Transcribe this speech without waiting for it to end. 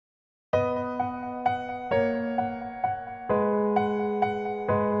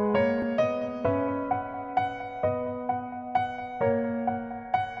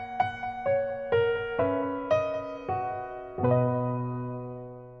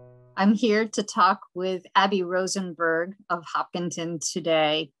I'm here to talk with Abbie Rosenberg of Hopkinton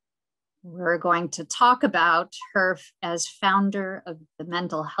today. We're going to talk about her as founder of the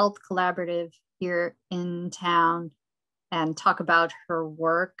Mental Health Collaborative here in town and talk about her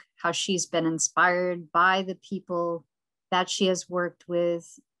work, how she's been inspired by the people that she has worked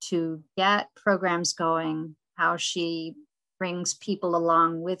with to get programs going, how she brings people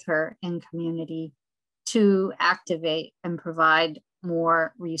along with her in community to activate and provide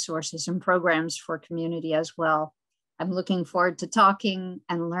more resources and programs for community as well. I'm looking forward to talking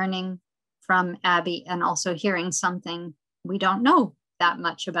and learning from Abbie and also hearing something we don't know that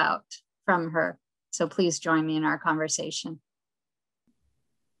much about from her. So please join me in our conversation.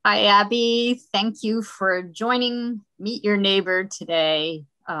 Hi, Abbie. Thank you for joining Meet Your Neighbor today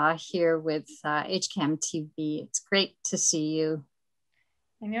here with HCAM TV. It's great to see you.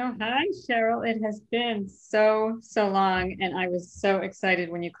 I know. Hi, Cheryl. It has been so long, and I was so excited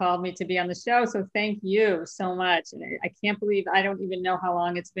when you called me to be on the show. So thank you so much. And I can't believe, I don't even know how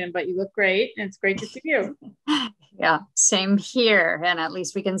long it's been, but you look great, and it's great to see you. Yeah, same here. And at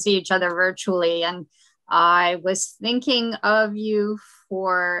least we can see each other virtually. And I was thinking of you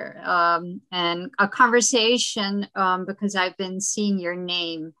for and a conversation because I've been seeing your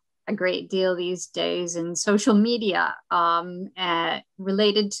name a great deal these days in social media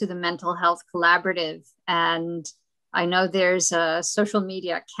related to the Mental Health Collaborative. And I know there's a social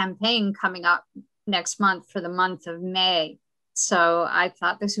media campaign coming up next month for the month of May. So I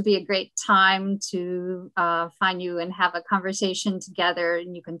thought this would be a great time to find you and have a conversation together,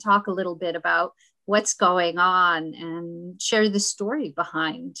 and you can talk a little bit about what's going on and share the story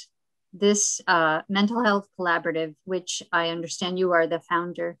behind this Mental Health Collaborative, which I understand you are the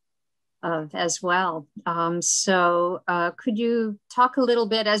founder of as well. So could you talk a little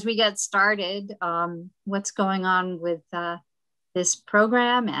bit as we get started, what's going on with this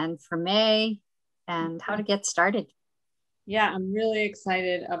program and for May and how to get started? Yeah, I'm really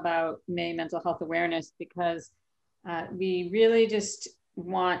excited about May Mental Health Awareness because we really just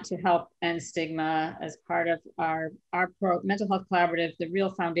want to help end stigma as part of our Mental Health Collaborative. The real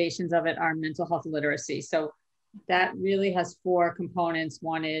foundations of it are mental health literacy. So that really has four components.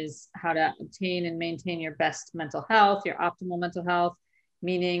 One is how to obtain and maintain your best mental health, your optimal mental health,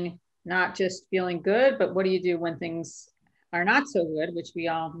 meaning not just feeling good, but what do you do when things are not so good, which we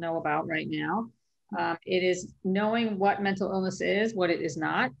all know about right now. It is knowing what mental illness is, what it is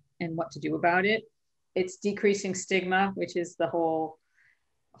not, and what to do about it. It's decreasing stigma, which is the whole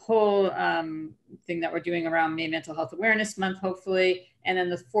thing that we're doing around May Mental Health Awareness Month, hopefully. And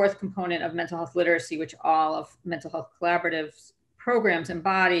then the fourth component of mental health literacy, which all of Mental Health Collaborative's programs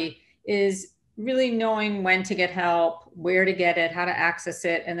embody, is really knowing when to get help, where to get it, how to access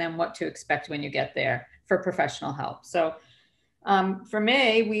it, and then what to expect when you get there for professional help. So for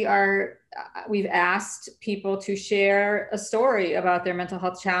May, we've asked people to share a story about their mental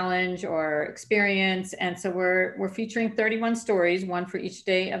health challenge or experience. And so we're featuring 31 stories, one for each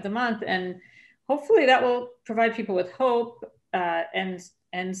day of the month. And hopefully that will provide people with hope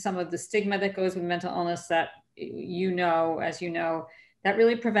and some of the stigma that goes with mental illness that, as you know, that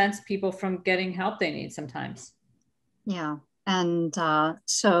really prevents people from getting help they need sometimes. Yeah. And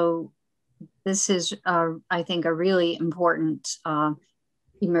so this is, I think, a really important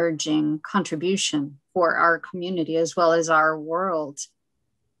emerging contribution for our community as well as our world.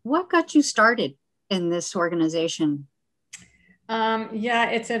 What got you started in this organization? Yeah,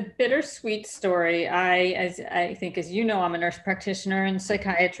 it's a bittersweet story. I think, as you know, I'm a nurse practitioner in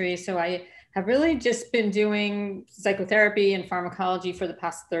psychiatry. So I have really just been doing psychotherapy and pharmacology for the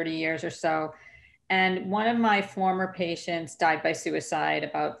past 30 years or so. And one of my former patients died by suicide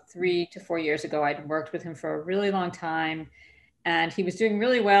about 3 to 4 years ago. I'd worked with him for a really long time, and he was doing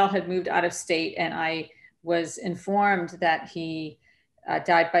really well, had moved out of state. And I was informed that he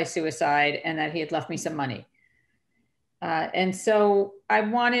died by suicide and that he had left me some money. And so I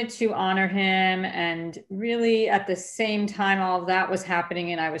wanted to honor him. And really at the same time, all of that was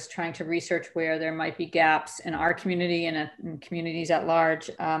happening, and I was trying to research where there might be gaps in our community and in communities at large.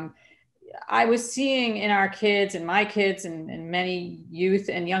 I was seeing in our kids and my kids and many youth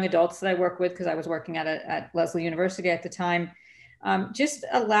and young adults that I work with, because I was working at Lesley University at the time, just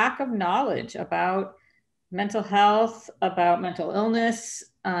a lack of knowledge about mental health, about mental illness,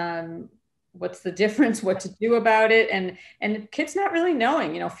 what's the difference, what to do about it, and kids not really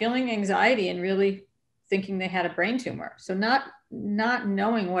knowing, feeling anxiety and really thinking they had a brain tumor. So not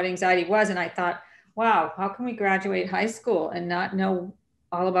knowing what anxiety was. And I thought, wow, how can we graduate high school and not know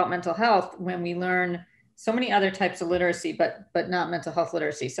all about mental health when we learn so many other types of literacy, but not mental health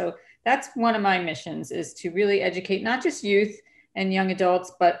literacy? So that's one of my missions, is to really educate not just youth and young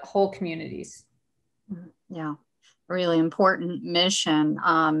adults, but whole communities. Yeah, really important mission.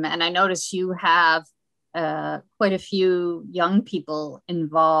 And I notice you have quite a few young people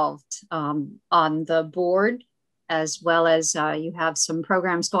involved on the board, as well as you have some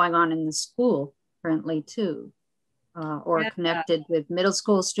programs going on in the school currently too, or connected with middle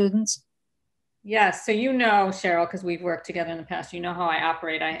school students. Yes. So, you know, Cheryl, because we've worked together in the past, you know how I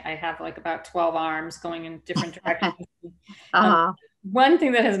operate. I have like about 12 arms going in different directions. One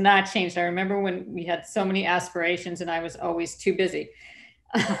thing that has not changed, I remember when we had so many aspirations and I was always too busy.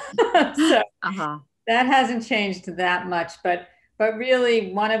 So that hasn't changed that much, but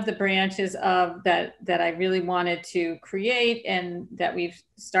really one of the branches of that I really wanted to create and that we've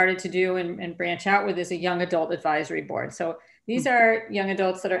started to do and branch out with is a young adult advisory board. So these are young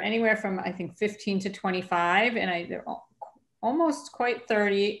adults that are anywhere from, I think, 15 to 25, and they're almost quite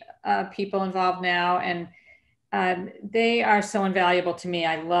 30 people involved now. And they are so invaluable to me.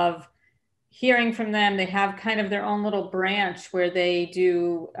 I love hearing from them. They have kind of their own little branch where they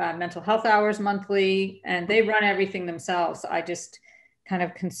do mental health hours monthly, and they run everything themselves. I just kind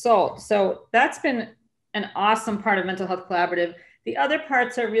of consult. So that's been an awesome part of Mental Health Collaborative. The other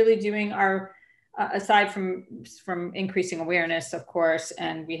parts are really doing our aside from increasing awareness, of course,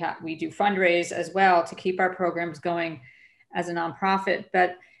 and we do fundraise as well to keep our programs going as a nonprofit,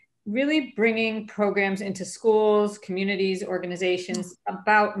 but really bringing programs into schools, communities, organizations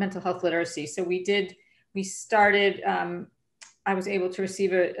about mental health literacy. So we started, I was able to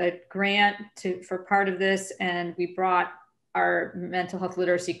receive a grant for part of this, and we brought our mental health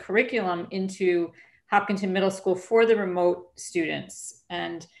literacy curriculum into Hopkinton Middle School for the remote students.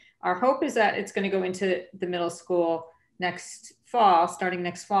 And our hope is that it's going to go into the middle school starting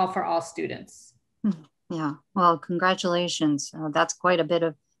next fall for all students. Yeah, well, congratulations. That's quite a bit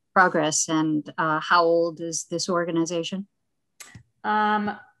of progress. And how old is this organization?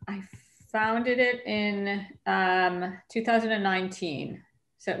 I founded it in 2019.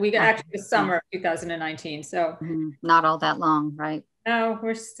 So we got actually the summer of 2019. So not all that long, right? No,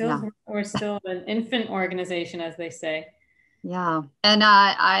 we're still an infant organization, as they say. Yeah, and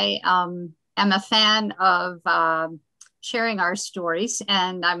I am a fan of sharing our stories,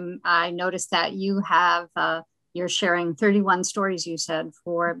 and I noticed that you're sharing 31 stories. You said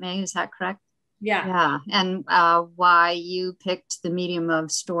for May, is that correct? Yeah. And why you picked the medium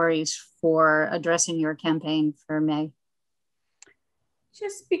of stories for addressing your campaign for May?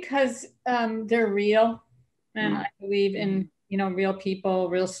 Just because they're real, and I believe in real people,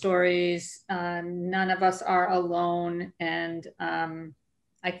 real stories. None of us are alone, and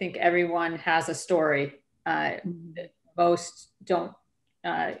I think everyone has a story. Most don't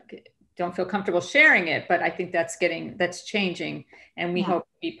feel comfortable sharing it, but I think that's changing, and we hope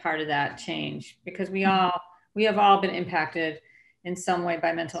to be part of that change, because we have all been impacted in some way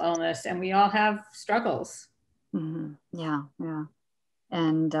by mental illness, and we all have struggles. Yeah.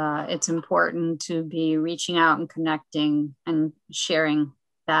 And it's important to be reaching out and connecting and sharing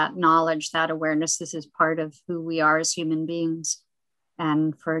that knowledge, that awareness. This is part of who we are as human beings,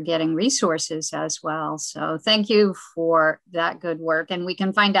 and for getting resources as well. So thank you for that good work. And we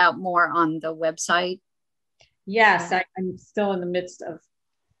can find out more on the website. Yes, I'm still in the midst of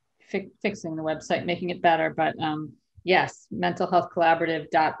fixing the website, making it better. But yes,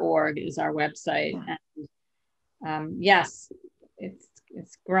 mentalhealthcollaborative.org is our website. And yes,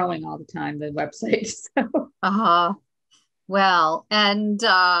 it's growing all the time, the website. So. Well, and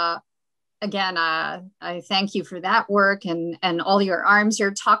again, I thank you for that work and all your arms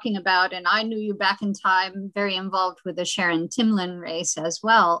you're talking about. And I knew you back in time, very involved with the Sharon Timlin race as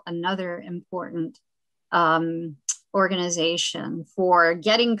well, another important organization for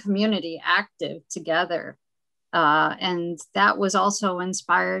getting community active together. And that was also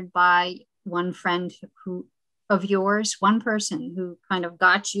inspired by one friend of yours, one person who kind of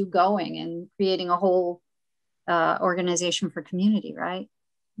got you going and creating a whole organization for community, right?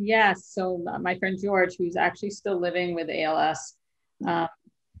 Yes. So my friend George, who's actually still living with ALS,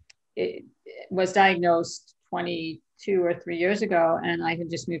 it was diagnosed 22 or 3 years ago, and I had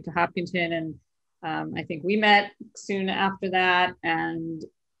just moved to Hopkinton, and I think we met soon after that. And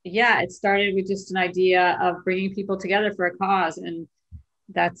yeah, it started with just an idea of bringing people together for a cause, and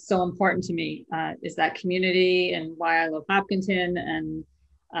that's so important to me, is that community, and why I love Hopkinton. And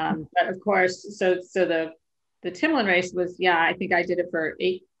but of course, so the Timlin race was, I think I did it for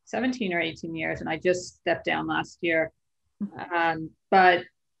 17 or 18 years, and I just stepped down last year. But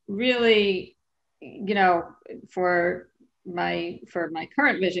really, for my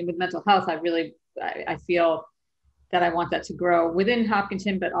current vision with mental health, I feel that I want that to grow within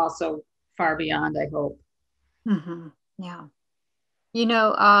Hopkinton, but also far beyond, I hope. Yeah.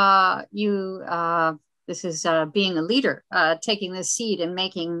 This is being a leader, taking this seed and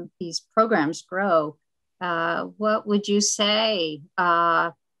making these programs grow. What would you say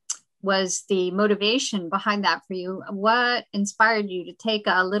was the motivation behind that for you? What inspired you to take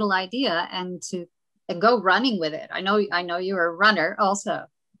a little idea and go running with it? I know you're a runner also,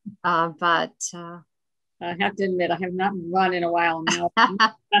 but I have to admit, I have not run in a while. Now I'm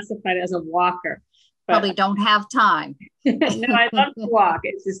classified as a walker. Probably don't have time. No, I love to walk.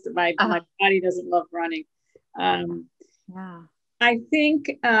 It's just my body doesn't love running. Yeah. I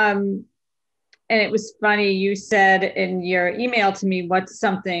think, and it was funny, you said in your email to me, what's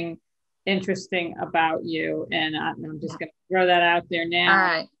something interesting about you? And I'm just going to throw that out there now. All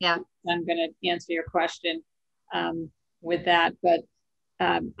right. Yeah. I'm going to answer your question with that. But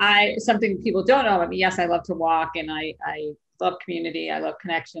something people don't know about me, yes, I love to walk and I love community. I love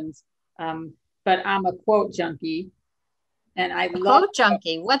connections. But I'm a quote junkie. And I love quote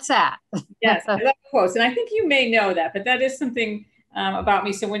junkie. What's that? Yes, I love quotes. And I think you may know that, but that is something about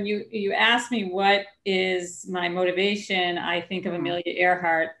me. So when you ask me what is my motivation, I think of Amelia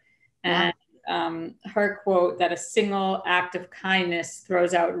Earhart and her quote that a single act of kindness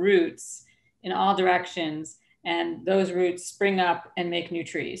throws out roots in all directions, and those roots spring up and make new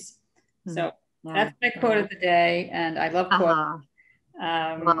trees. So that's my quote of the day, and I love quotes.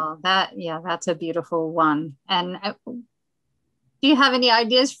 Well, that's a beautiful one. And do you have any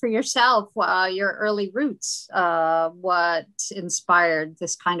ideas for yourself, your early roots? What inspired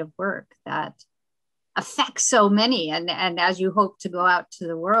this kind of work that affects so many? And as you hope to go out to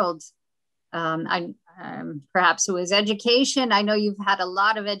the world, perhaps it was education. I know you've had a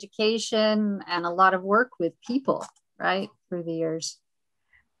lot of education and a lot of work with people, right, through the years.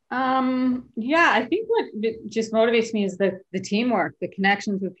 I think what just motivates me is the teamwork, the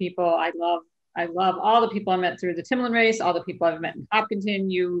connections with people. I love all the people I met through the Timlin race, all the people I've met in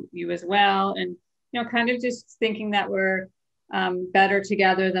Hopkinton, you as well. And, kind of just thinking that we're better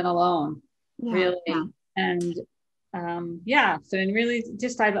together than alone, really. Yeah. And so and really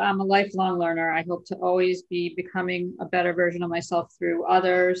just I'm a lifelong learner. I hope to always be becoming a better version of myself through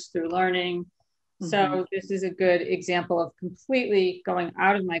others, through learning. So this is a good example of completely going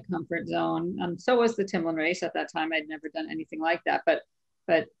out of my comfort zone. So was the Timlin race. At that time, I'd never done anything like that. But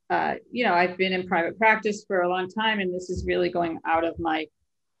I've been in private practice for a long time, and this is really going out of my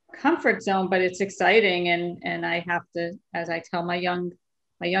comfort zone. But it's exciting, and I have to, as I tell my young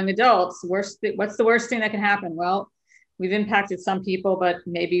adults, what's the worst thing that can happen? Well, we've impacted some people, but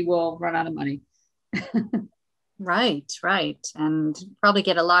maybe we'll run out of money. Right, and probably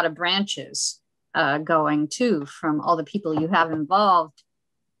get a lot of branches going too from all the people you have involved.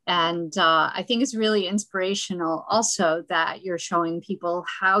 And I think it's really inspirational also that you're showing people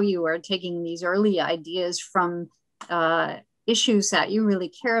how you are taking these early ideas from issues that you really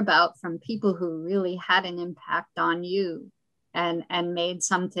care about, from people who really had an impact on you, and made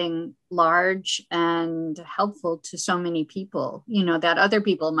something large and helpful to so many people, that other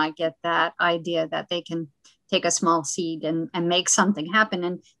people might get that idea that they can take a small seed and make something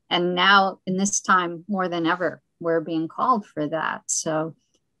happen. And now in this time more than ever, we're being called for that. So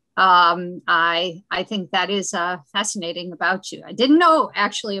I think that is fascinating about you. I didn't know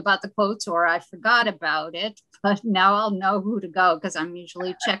actually about the quotes, or I forgot about it, but now I'll know who to go, because I'm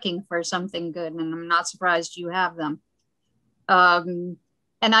usually checking for something good, and I'm not surprised you have them.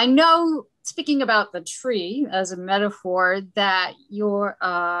 And I know, speaking about the tree as a metaphor, that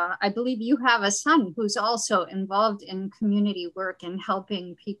I believe you have a son who's also involved in community work and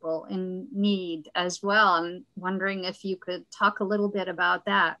helping people in need as well. I'm wondering if you could talk a little bit about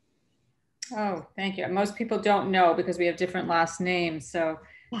that. Oh, thank you. Most people don't know because we have different last names. So,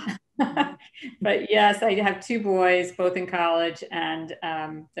 but yes, I have two boys, both in college, and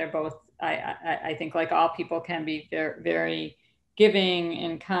they're both, I think, like all people, can be very, very giving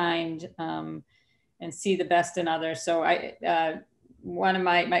and kind, and see the best in others. So one of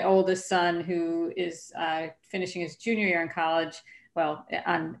my oldest son, who is finishing his junior year in college, well,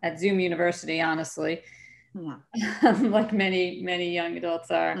 at Zoom University, honestly, like many young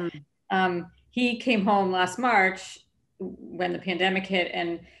adults are. He came home last March when the pandemic hit,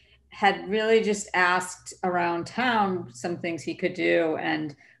 and had really just asked around town some things he could do,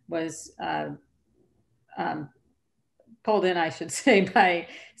 and was pulled in, I should say, by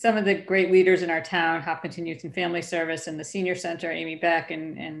some of the great leaders in our town, Hopkinton Youth and Family Service and the Senior Center, Amy Beck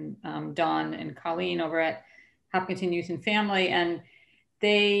and Dawn and Colleen over at Hopkinton Youth and Family. And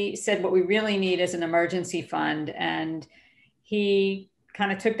they said, what we really need is an emergency fund. And he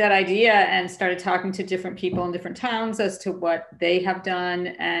kind of took that idea and started talking to different people in different towns as to what they have done.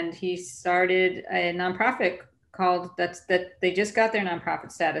 And he started a nonprofit called that they just got their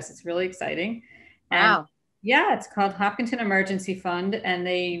nonprofit status. It's really exciting. And Wow. yeah, it's called Hopkinton Emergency Fund, and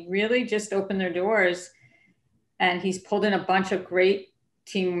they really just opened their doors. And he's pulled in a bunch of great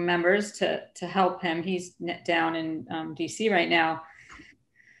team members to help him. He's down in DC right now.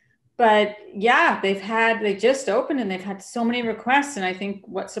 But yeah, they just opened and they've had so many requests. And I think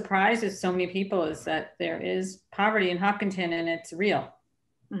what surprises so many people is that there is poverty in Hopkinton and it's real.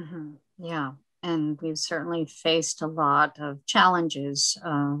 Mm-hmm. Yeah. And we've certainly faced a lot of challenges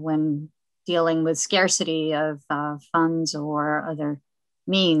when dealing with scarcity of funds or other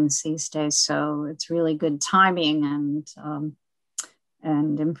means these days. So it's really good timing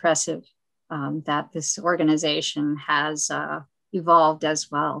and impressive that this organization has evolved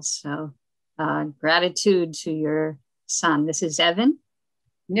as well. So gratitude to your son. This is Evan?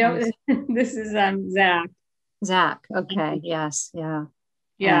 No, this is Zach. Zach. Okay. Yes. Yeah.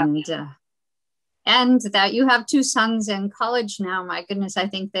 Yeah. And that you have two sons in college now. My goodness, I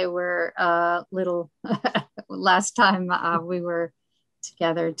think they were little last time we were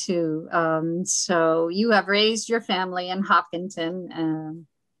together too. So you have raised your family in Hopkinton,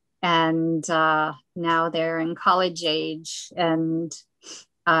 and now they're in college age. And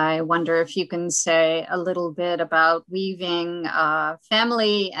I wonder if you can say a little bit about weaving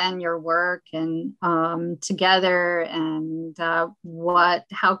family and your work and together, and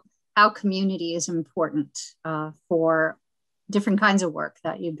how community is important for different kinds of work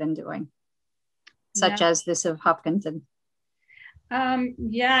that you've been doing, such as this of Hopkinton.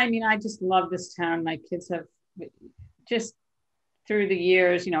 Yeah, I mean, I just love this town. My kids have just through the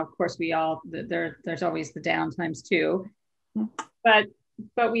years, of course there's always the down times too, but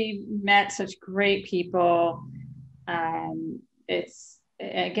we met such great people. It's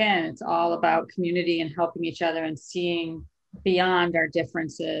all about community and helping each other and seeing beyond our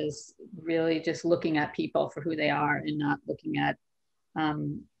differences, really just looking at people for who they are and not looking at, not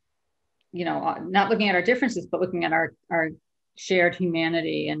looking at our differences, but looking at our shared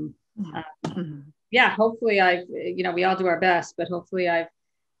humanity. And hopefully we all do our best, but hopefully I've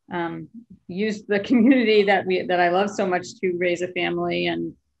used the community that I love so much to raise a family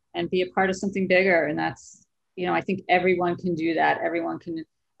and be a part of something bigger. And that's, I think everyone can do that. Everyone can.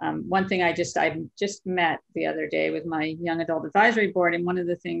 One thing I just met the other day with my young adult advisory board, and one of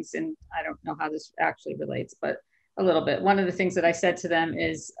the things, and I don't know how this actually relates, but a little bit, one of the things that I said to them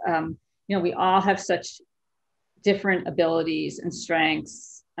is, we all have such different abilities and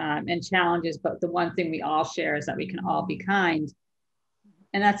strengths and challenges, but the one thing we all share is that we can all be kind.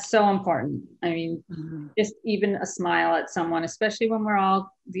 And that's so important. I mean, just even a smile at someone, especially when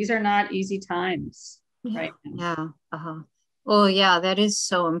these are not easy times, right? Yeah. Well, yeah, that is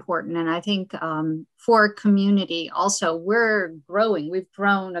so important. And I think for community also, we're growing. We've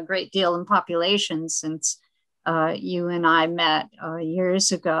grown a great deal in population since you and I met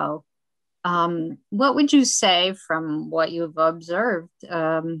years ago. What would you say from what you've observed?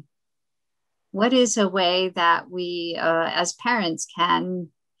 What is a way that we as parents can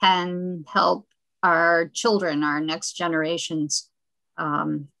help our children, our next generations,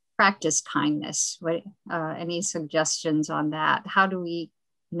 practice kindness? Any suggestions on that? How do we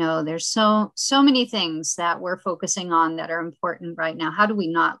know there's so many things that we're focusing on that are important right now? How do we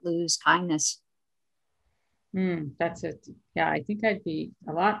not lose kindness? That's it. Yeah, I think I'd be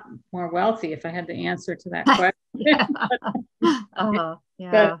a lot more wealthy if I had the answer to that question.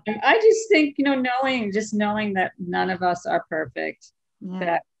 But I just think, knowing that none of us are perfect,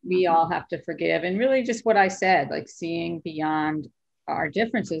 that we all have to forgive, and really just what I said, like seeing beyond our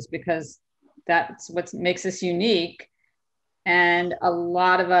differences, because that's what makes us unique. And a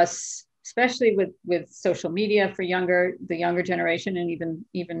lot of us, especially with social media for the younger generation, and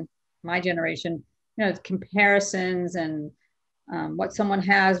even my generation, comparisons and what someone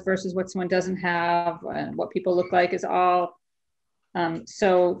has versus what someone doesn't have, and what people look like is all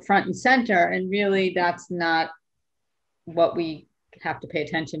so front and center. And really, that's not what we have to pay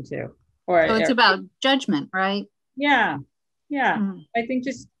attention to. So it's about judgment, right? Yeah. I think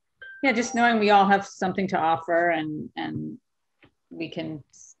just knowing we all have something to offer, and we can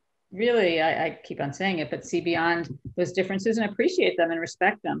really, I keep on saying it, but see beyond those differences and appreciate them and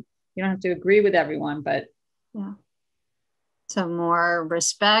respect them. You don't have to agree with everyone, but so more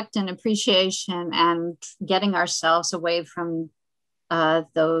respect and appreciation, and getting ourselves away from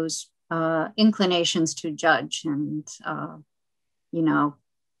those inclinations to judge, and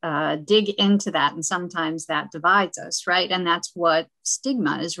dig into that. And sometimes that divides us, right? And that's what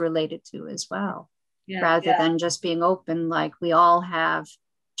stigma is related to as well. Rather than just being open, like we all have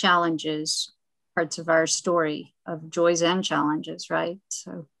challenges, parts of our story of joys and challenges, right?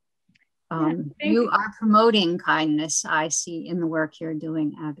 So Yeah, You are promoting kindness, I see, in the work you're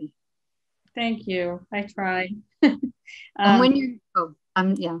doing, Abbie. thank you. I try. And um, when you,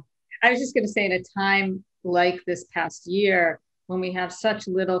 yeah. I was just going to say, in a time like this past year, when we have such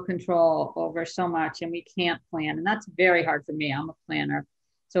little control over so much and we can't plan, and that's very hard for me. I'm a planner,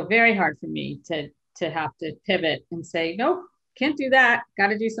 so very hard for me to have to pivot and say, nope, can't do that. Got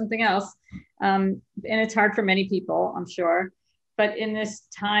to do something else. And it's hard for many people, I'm sure. But in this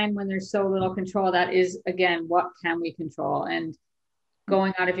time when there's so little control, that is, again, what can we control? And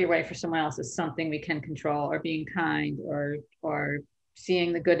going out of your way for someone else is something we can control, or being kind, or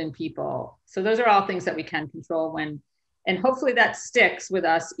seeing the good in people. So those are all things that we can control when, and hopefully that sticks with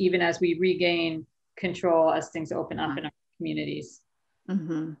us even as we regain control as things open up in our communities.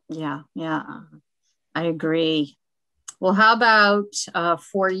 Mm-hmm. Yeah, yeah, I agree. Well, how about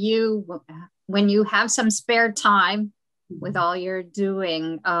for you, when you have some spare time with all you're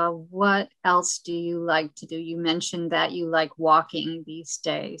doing, what else do you like to do? You mentioned that you like walking these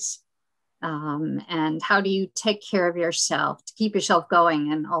days. And how do you take care of yourself to keep yourself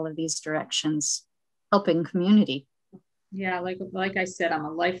going in all of these directions, helping community? Yeah, like I said, I'm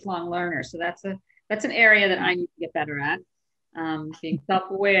a lifelong learner, so that's an area that I need to get better at. Being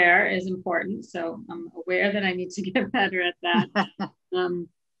self-aware is important, so I'm aware that I need to get better at that.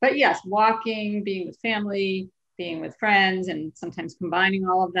 But yes, walking, being with family, being with friends, and sometimes combining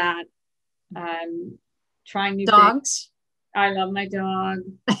all of that. Trying new things. Dogs? I love my dog.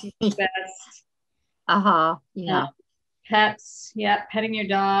 He's the best. Yeah. Pets, yeah, petting your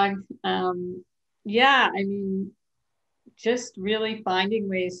dog. Yeah, I mean, just really finding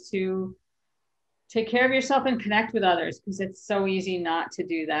ways to take care of yourself and connect with others, because it's so easy not to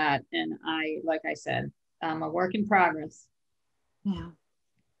do that. And like I said, I'm a work in progress. Yeah.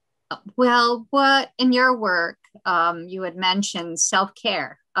 Well, what in your work, you had mentioned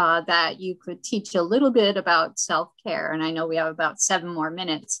self-care, that you could teach a little bit about self-care. And I know we have about 7 more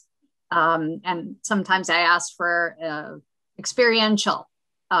minutes. And sometimes I ask for experiential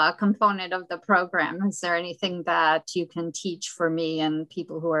component of the program. Is there anything that you can teach for me and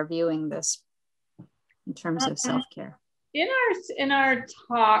people who are viewing this in terms of self-care? In our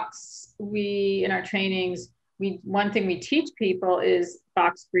talks, in our trainings, one thing we teach people is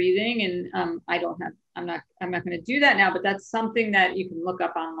box breathing, and I'm not going to do that now, but that's something that you can look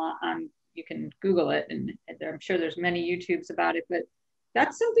up on you can Google it, and I'm sure there's many YouTubes about it, but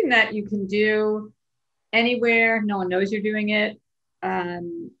that's something that you can do anywhere. No one knows you're doing it.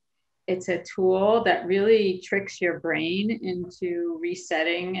 It's a tool that really tricks your brain into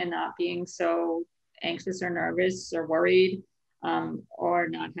resetting and not being so anxious or nervous or worried, or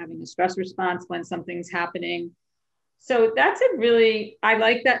not having a stress response when something's happening. So I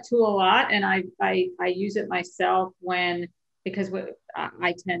like that tool a lot. And I use it myself because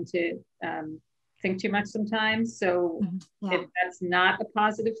I tend to think too much sometimes. So if that's not a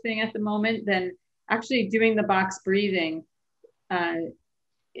positive thing at the moment, then actually doing the box breathing,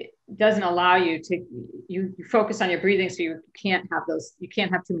 it doesn't allow you to, you focus on your breathing. So you can't have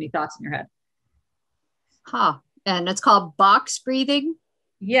too many thoughts in your head. And it's called box breathing?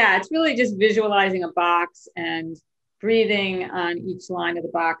 Yeah, it's really just visualizing a box and breathing on each line of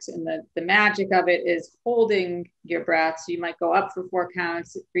the box. And the magic of it is holding your breath. So you might go up for 4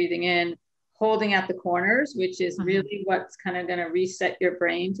 counts, breathing in, holding at the corners, which is really what's kind of going to reset your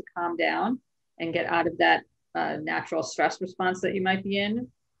brain to calm down and get out of that natural stress response that you might be in.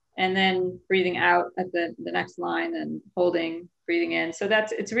 And then breathing out at the next line and holding, breathing in. So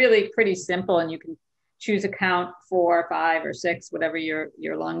it's really pretty simple, and you can choose a count 4, 5, or 6, whatever your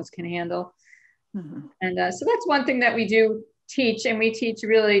lungs can handle. And so that's one thing that we do teach, and we teach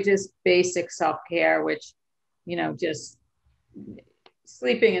really just basic self-care, which, just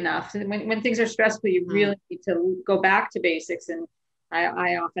sleeping enough. And when things are stressful, you really need to go back to basics. And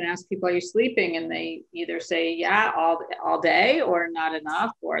I often ask people, are you sleeping? And they either say, yeah, all day, or not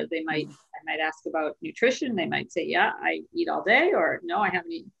enough, or I might ask about nutrition. They might say, yeah, I eat all day, or no, I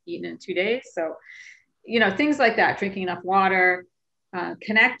haven't eaten in 2 days. So, things like that, drinking enough water,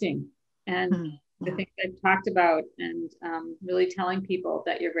 connecting, and the things I've talked about, and really telling people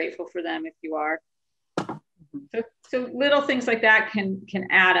that you're grateful for them if you are. So little things like that can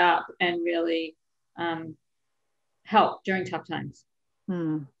add up and really help during tough times.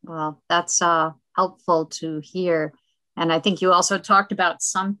 Well, that's helpful to hear. And I think you also talked about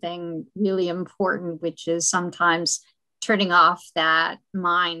something really important, which is sometimes turning off that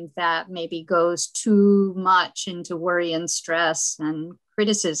mind that maybe goes too much into worry and stress and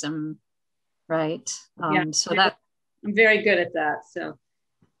criticism, right? Yeah, so that I'm very good at that. So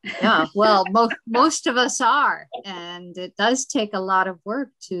Yeah, well, most of us are, and it does take a lot of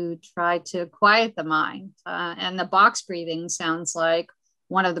work to try to quiet the mind. And the box breathing sounds like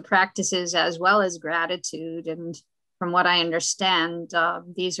one of the practices, as well as gratitude. And from what I understand,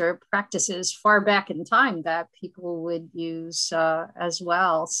 these are practices far back in time that people would use as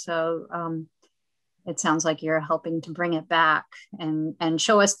well. So it sounds like you're helping to bring it back and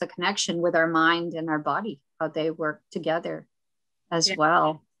show us the connection with our mind and our body, how they work together as Yeah.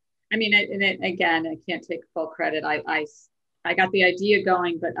 well. I mean, again, I can't take full credit. I got the idea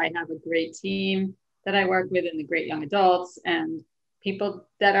going, but I have a great team that I work with and the great young adults and people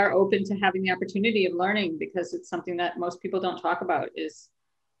that are open to having the opportunity of learning, because it's something that most people don't talk about is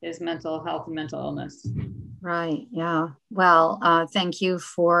mental health and mental illness. Right. Yeah. Well, thank you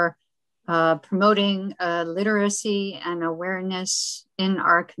for promoting literacy and awareness in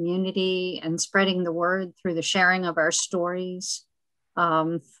our community and spreading the word through the sharing of our stories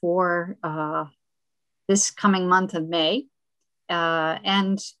for this coming month of May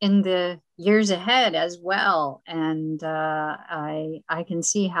and in the years ahead as well. And I can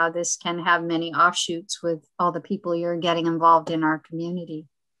see how this can have many offshoots with all the people you're getting involved in our community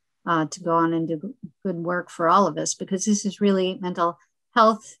to go on and do good work for all of us, because this is really mental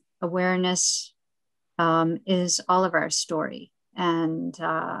health awareness is all of our story, and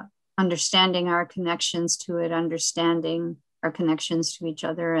understanding our connections to it, understanding our connections to each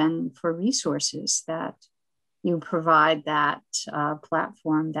other, and for resources that you provide that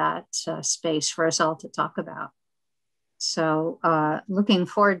platform, that space for us all to talk about. So looking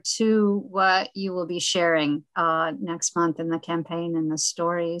forward to what you will be sharing next month in the campaign and the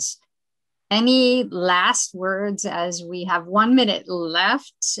stories. Any last words as we have 1 minute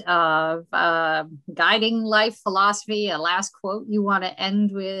left of guiding life philosophy, a last quote you want to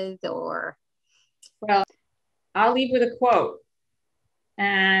end with? Or well, I'll leave with a quote.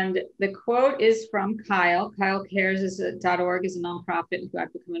 And the quote is from Kyle. Kyle Cares.org is a nonprofit who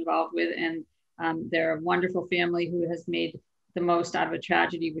I've become involved with. And they're a wonderful family who has made the most out of a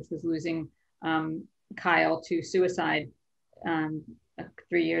tragedy, which was losing Kyle to suicide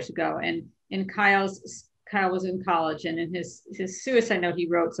 3 years ago. And Kyle was in college, and in his suicide note, he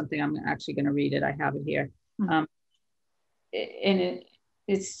wrote something. I'm actually going to read it. I have it here. And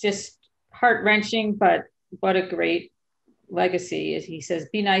it's just heart-wrenching, but what a great legacy. Is he says,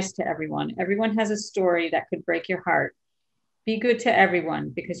 be nice to everyone. Everyone has a story that could break your heart. Be good to everyone,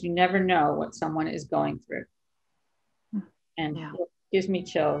 because you never know what someone is going through. And it gives me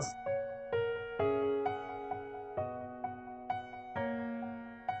chills.